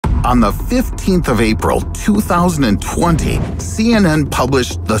On the 15th of April, 2020, CNN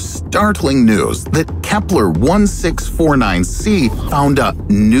published the startling news that Kepler 1649c found a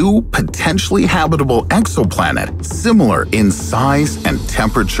new, potentially habitable exoplanet similar in size and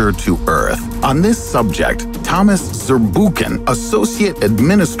temperature to Earth. On this subject, Thomas Zurbuchen, Associate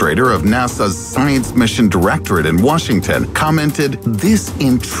Administrator of NASA's Science Mission Directorate in Washington, commented, "This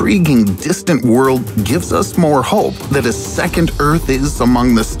intriguing distant world gives us more hope that a second Earth is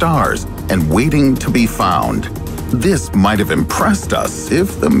among the stars and waiting to be found. This might have impressed us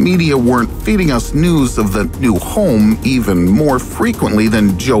if the media weren't feeding us news of the new home even more frequently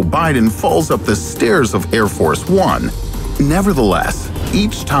than Joe Biden falls up the stairs of Air Force One." Nevertheless,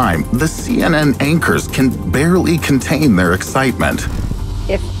 each time, the CNN anchors can barely contain their excitement.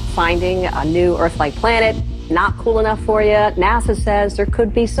 If finding a new Earth-like planet not cool enough for you, NASA says there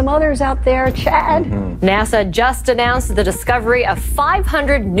could be some others out there, Chad. NASA just announced the discovery of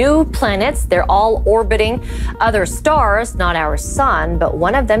 500 new planets. They're all orbiting other stars, not our sun, but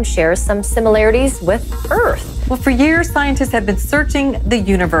one of them shares some similarities with Earth. Well, for years, scientists have been searching the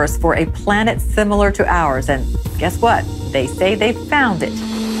universe for a planet similar to ours, and guess what? They say they found it.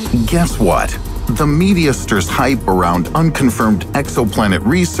 Guess what? The media stirs hype around unconfirmed exoplanet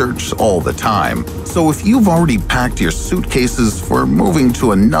research all the time. So if you've already packed your suitcases for moving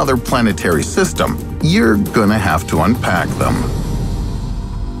to another planetary system, you're gonna have to unpack them.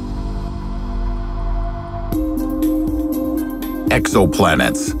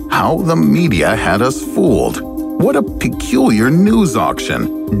 Exoplanets. How the media had us fooled. What a peculiar news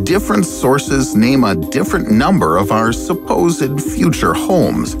auction. Different sources name a different number of our supposed future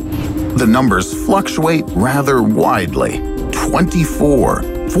homes. The numbers fluctuate rather widely. 24,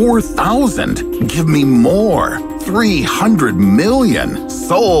 4,000, give me more, 300 million,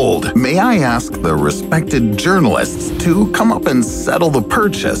 sold. May I ask the respected journalists to come up and settle the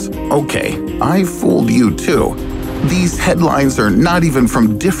purchase? Okay, I fooled you too. These headlines are not even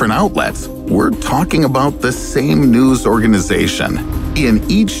from different outlets. We're talking about the same news organization. In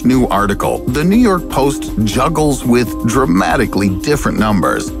each new article, the New York Post juggles with dramatically different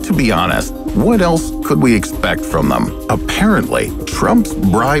numbers. To be honest, what else could we expect from them? Apparently, Trump's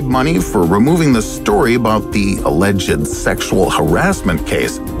bribe money for removing the story about the alleged sexual harassment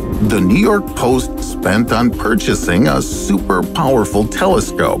case, the New York Post spent on purchasing a super powerful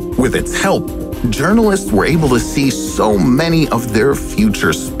telescope. With its help, journalists were able to see so many of their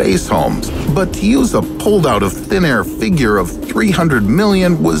future space homes. But to use a pulled-out-of-thin-air figure of 300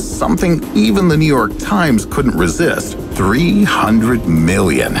 million was something even the New York Times couldn't resist. 300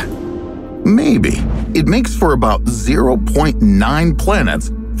 million. Maybe. It makes for about 0.9 planets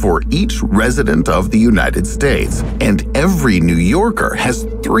for each resident of the United States. And every New Yorker has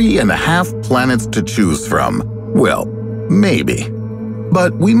 3.5 planets to choose from. Well, maybe.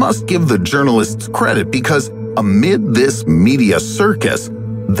 But we must give the journalists credit because amid this media circus,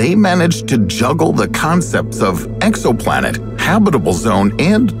 they managed to juggle the concepts of exoplanet, habitable zone,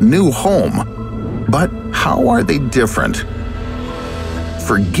 and new home. But how are they different?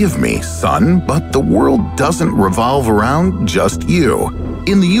 Forgive me, son, but the world doesn't revolve around just you.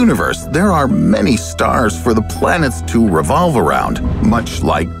 In the universe, there are many stars for the planets to revolve around, much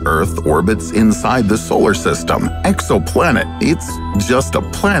like Earth orbits inside the solar system. Exoplanet, it's just a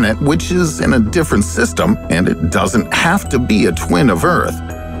planet which is in a different system, and it doesn't have to be a twin of Earth.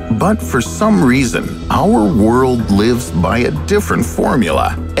 But for some reason, our world lives by a different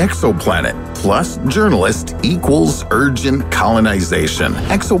formula. Exoplanet plus journalist equals urgent colonization.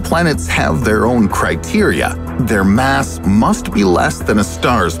 Exoplanets have their own criteria. Their mass must be less than a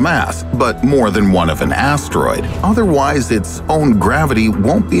star's mass, but more than one of an asteroid. Otherwise, its own gravity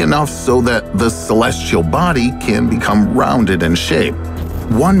won't be enough so that the celestial body can become rounded in shape.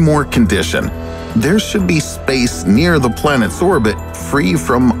 One more condition. There should be space near the planet's orbit free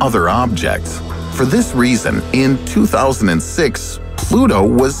from other objects. For this reason, in 2006, Pluto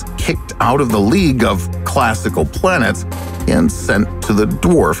was kicked out of the League of Classical Planets and sent to the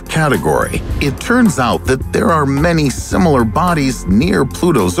dwarf category. It turns out that there are many similar bodies near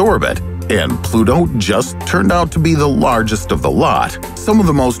Pluto's orbit, and Pluto just turned out to be the largest of the lot. Some of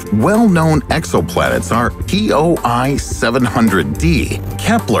the most well-known exoplanets are POI 700d,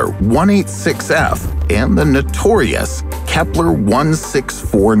 Kepler 186f, and the notorious Kepler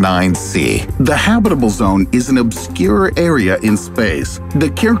 1649c. The habitable zone is an obscure area in space. The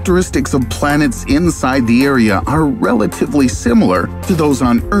characteristics of planets inside the area are relatively similar to those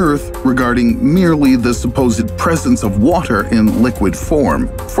on Earth regarding merely the supposed presence of water in liquid form.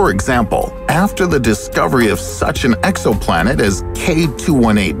 For example, after the discovery of such an exoplanet as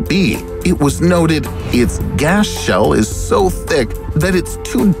K218b, It was noted its gas shell is so thick that it's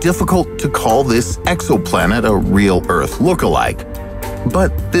too difficult to call this exoplanet a real Earth lookalike.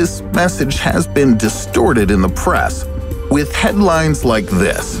 But this message has been distorted in the press, with headlines like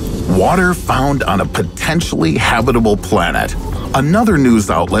this: "Water found on a potentially habitable planet." Another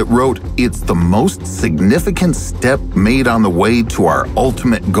news outlet wrote it's the most significant step made on the way to our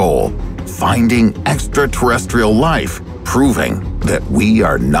ultimate goal, finding extraterrestrial life, proving that we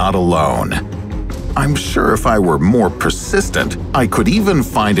are not alone. I'm sure if I were more persistent, I could even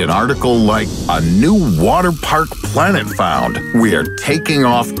find an article like "A new water park planet found. We're taking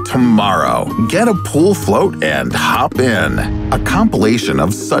off tomorrow. Get a pool float and hop in." A compilation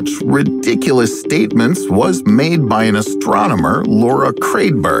of such ridiculous statements was made by an astronomer, Laura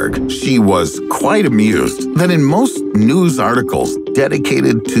Kraidberg. She was quite amused that in most news articles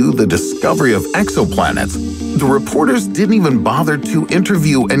dedicated to the discovery of exoplanets, the reporters didn't even bother to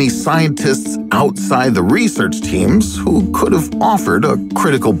interview any scientists outside the research teams who could have offered a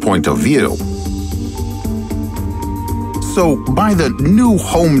critical point of view. So, by the new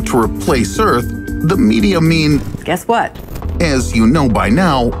home to replace Earth, the media mean, guess what? As you know by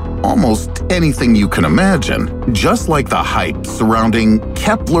now, almost anything you can imagine. Just like the hype surrounding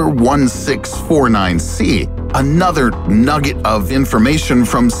Kepler 1649c, another nugget of information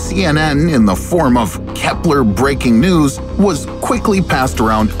from CNN in the form of Kepler breaking news was quickly passed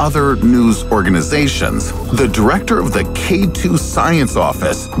around other news organizations. The director of the K2 Science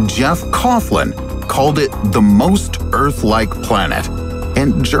Office, Jeff Coughlin, called it the most Earth-like planet,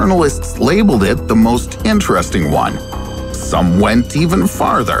 and journalists labeled it the most interesting one. Some went even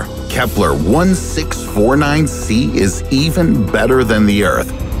farther. Kepler 1649c is even better than the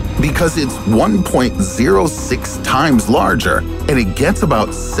Earth, because it's 1.06 times larger, and it gets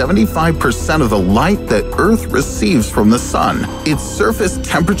about 75% of the light that Earth receives from the Sun. Its surface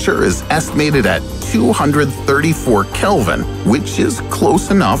temperature is estimated at 234 Kelvin, which is close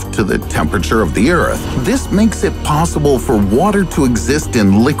enough to the temperature of the Earth. This makes it possible for water to exist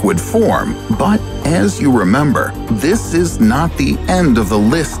in liquid form, but as you remember, this is not the end of the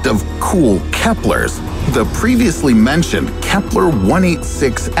list of cool Keplers. The previously mentioned Kepler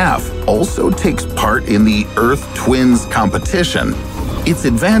 186f also takes part in the Earth Twins competition. Its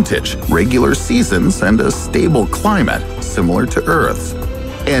advantage: regular seasons and a stable climate, similar to Earth's.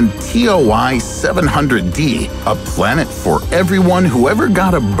 And TOI 700d, a planet for everyone who ever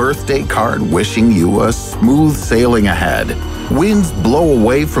got a birthday card wishing you a smooth sailing ahead. Winds blow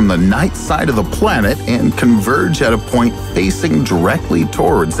away from the night side of the planet and converge at a point facing directly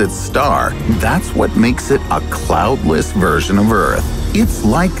towards its star. That's what makes it a cloudless version of Earth. It's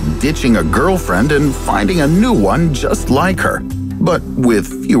like ditching a girlfriend and finding a new one just like her, but with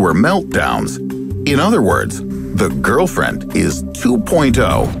fewer meltdowns. In other words, the girlfriend is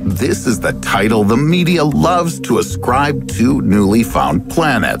 2.0. This is the title the media loves to ascribe to newly found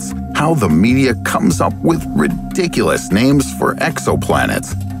planets. How the media comes up with ridiculous names for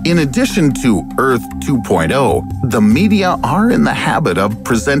exoplanets. In addition to Earth 2.0, the media are in the habit of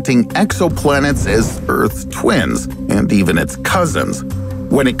presenting exoplanets as Earth's twins, and even its cousins.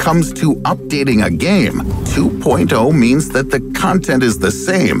 When it comes to updating a game, 2.0 means that the content is the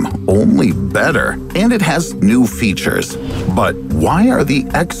same, only better, and it has new features. But why are the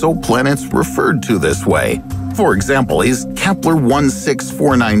exoplanets referred to this way? For example, is Kepler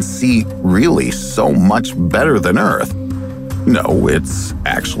 1649c really so much better than Earth? No, it's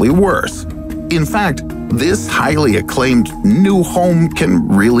actually worse. In fact, this highly acclaimed new home can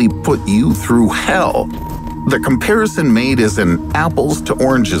really put you through hell. The comparison made is an apples to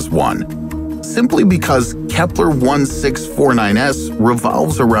oranges one, simply because Kepler 1649s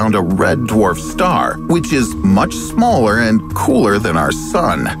revolves around a red dwarf star, which is much smaller and cooler than our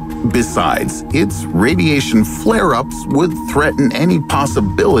Sun. Besides, its radiation flare-ups would threaten any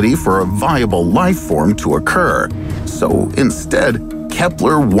possibility for a viable life form to occur. So instead,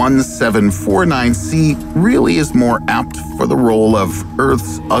 Kepler 1749c really is more apt for the role of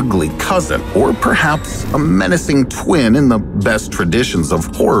Earth's ugly cousin, or perhaps a menacing twin in the best traditions of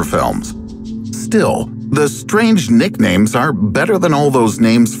horror films. Still, the strange nicknames are better than all those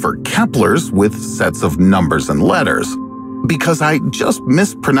names for Keplers with sets of numbers and letters. Because I just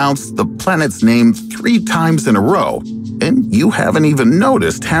mispronounced the planet's name 3 times in a row, and you haven't even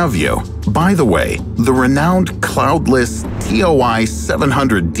noticed, have you? By the way, the renowned cloudless TOI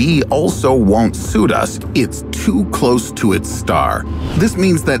 700d also won't suit us. It's too close to its star. This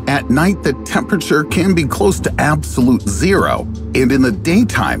means that at night the temperature can be close to absolute zero, and in the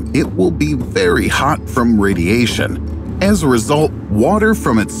daytime it will be very hot from radiation. As a result, water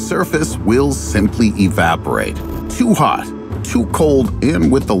from its surface will simply evaporate. Too hot. too cold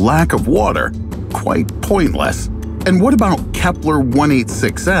and with the lack of water, quite pointless. And what about Kepler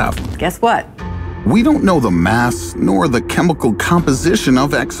 186f? Guess what? We don't know the mass nor the chemical composition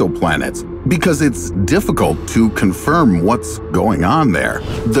of exoplanets because it's difficult to confirm what's going on there.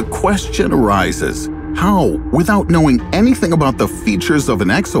 The question arises, how, without knowing anything about the features of an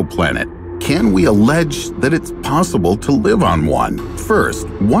exoplanet, can we allege that it's possible to live on one? First,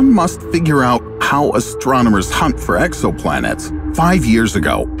 one must figure out how astronomers hunt for exoplanets. 5 years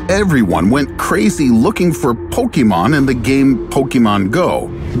ago, everyone went crazy looking for Pokemon in the game Pokemon Go.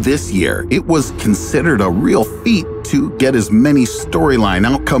 This year, it was considered a real feat to get as many storyline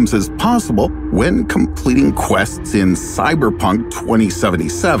outcomes as possible when completing quests in Cyberpunk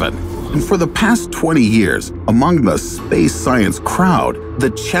 2077. And for the past 20 years, among the space science crowd, the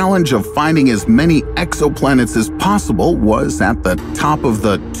challenge of finding as many exoplanets as possible was at the top of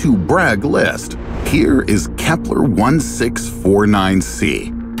the to-brag list. Here is Kepler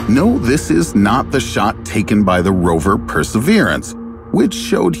 1649c. No, this is not the shot taken by the rover Perseverance, which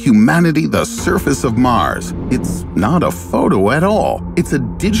showed humanity the surface of Mars. It's not a photo at all. It's a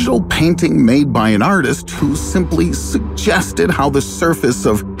digital painting made by an artist who simply suggested how the surface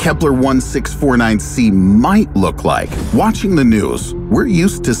of Kepler 1649c might look like. Watching the news, we're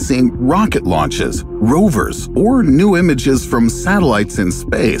used to seeing rocket launches, rovers, or new images from satellites in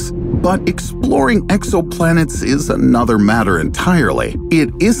space. But exploring exoplanets is another matter entirely.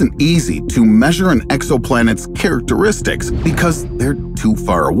 It isn't easy to measure an exoplanet's characteristics because they're too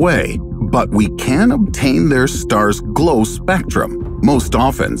far away, but we can obtain their star's glow spectrum. Most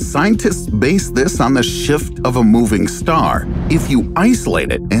often, scientists base this on the shift of a moving star. If you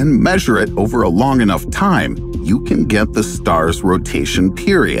isolate it and measure it over a long enough time, you can get the star's rotation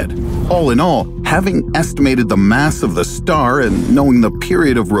period. All in all, having estimated the mass of the star and knowing the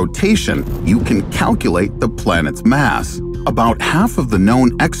period of rotation, you can calculate the planet's mass. About half of the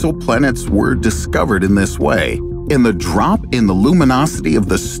known exoplanets were discovered in this way, and the drop in the luminosity of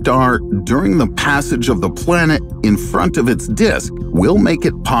the star during the passage of the planet in front of its disk will make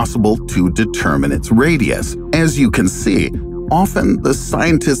it possible to determine its radius. As you can see, often the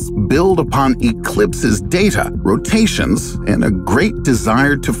scientists build upon eclipses data, rotations, and a great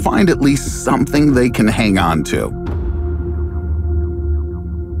desire to find at least something they can hang on to.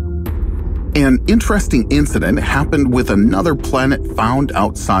 An interesting incident happened with another planet found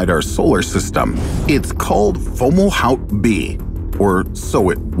outside our solar system. It's called Fomalhaut b, or so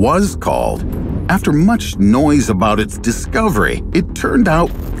it was called. After much noise about its discovery, it turned out,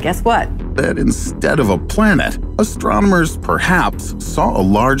 guess what? That instead of a planet, astronomers perhaps saw a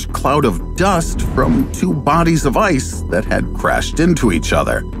large cloud of dust from two bodies of ice that had crashed into each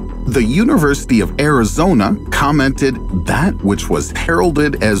other. The University of Arizona commented that which was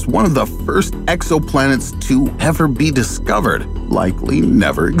heralded as one of the first exoplanets to ever be discovered likely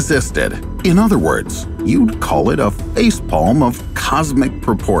never existed. In other words, you'd call it a facepalm of cosmic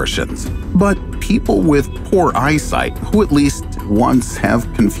proportions. But people with poor eyesight, who at least once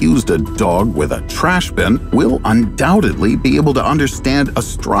have confused a dog with a trash bin, will undoubtedly be able to understand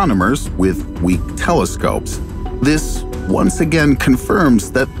astronomers with weak telescopes. This once again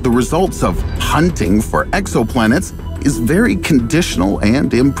confirms that the results of hunting for exoplanets is very conditional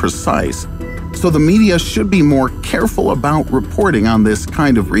and imprecise. So the media should be more careful about reporting on this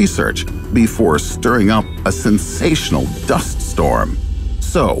kind of research before stirring up a sensational dust storm.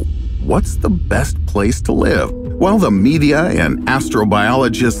 So, what's the best place to live? While the media and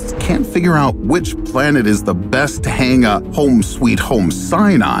astrobiologists can't figure out which planet is the best to hang a home sweet home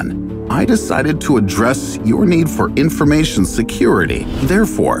sign on, I decided to address your need for information security.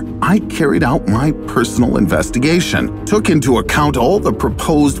 Therefore, I carried out my personal investigation, took into account all the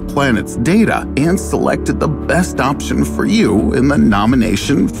proposed planets' data, and selected the best option for you in the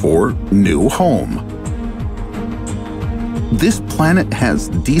nomination for New Home. This planet has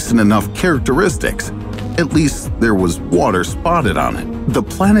decent enough characteristics. At least there was water spotted on it. The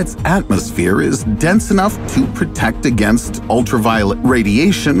planet's atmosphere is dense enough to protect against ultraviolet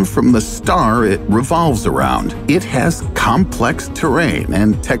radiation from the star it revolves around. It has complex terrain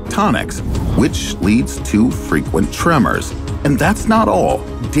and tectonics, which leads to frequent tremors. And that's not all.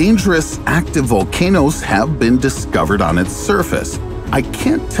 Dangerous active volcanoes have been discovered on its surface. I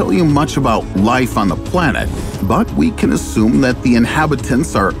can't tell you much about life on the planet, but we can assume that the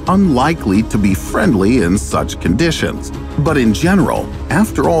inhabitants are unlikely to be friendly in such conditions. But in general,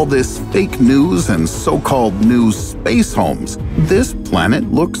 after all this fake news and so-called new space homes, this planet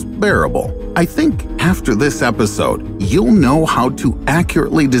looks bearable. I think after this episode, you'll know how to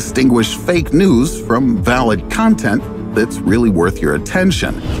accurately distinguish fake news from valid content that's really worth your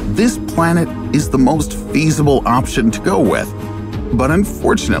attention. This planet is the most feasible option to go with. But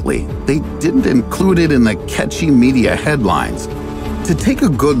unfortunately, they didn't include it in the catchy media headlines. To take a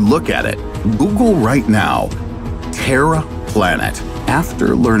good look at it, Google right now, Terra Planet.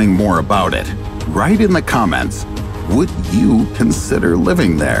 After learning more about it, write in the comments, would you consider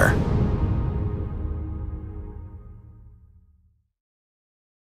living there?